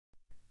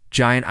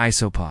Giant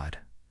isopod,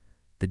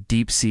 the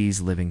deep sea's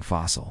living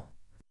fossil.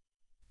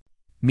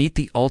 Meet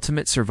the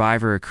ultimate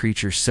survivor, a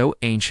creature so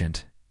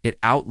ancient it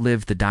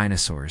outlived the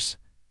dinosaurs,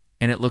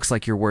 and it looks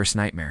like your worst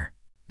nightmare.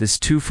 This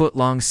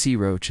 2-foot-long sea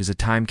roach is a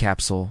time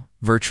capsule,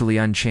 virtually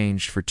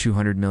unchanged for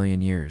 200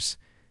 million years.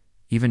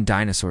 Even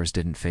dinosaurs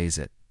didn't faze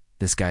it.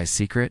 This guy's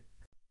secret?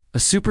 A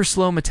super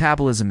slow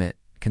metabolism. It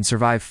can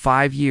survive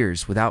 5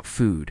 years without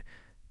food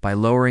by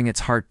lowering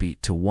its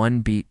heartbeat to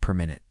 1 beat per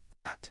minute.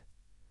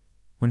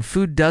 When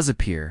food does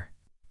appear,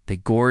 they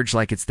gorge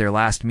like it's their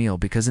last meal,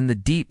 because in the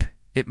deep,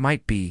 it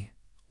might be,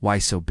 why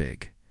so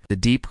big? The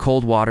deep,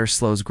 cold water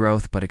slows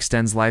growth but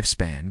extends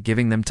lifespan,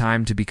 giving them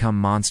time to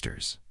become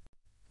monsters.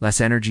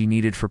 Less energy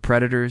needed for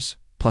predators,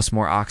 plus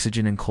more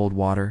oxygen in cold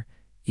water,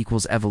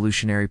 equals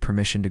evolutionary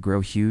permission to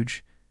grow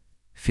huge.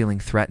 Feeling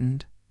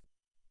threatened?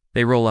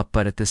 They roll up,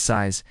 but at this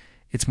size,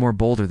 it's more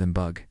bolder than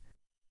bug.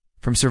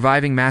 From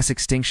surviving mass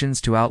extinctions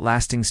to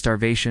outlasting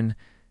starvation,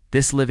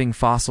 this living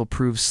fossil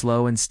proves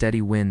slow and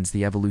steady wins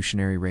the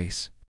evolutionary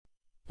race.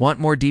 Want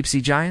more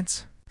deep-sea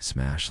giants?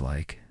 Smash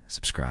like,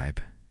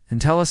 subscribe,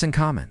 and tell us in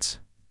comments.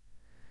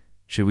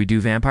 Should we do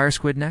vampire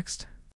squid next?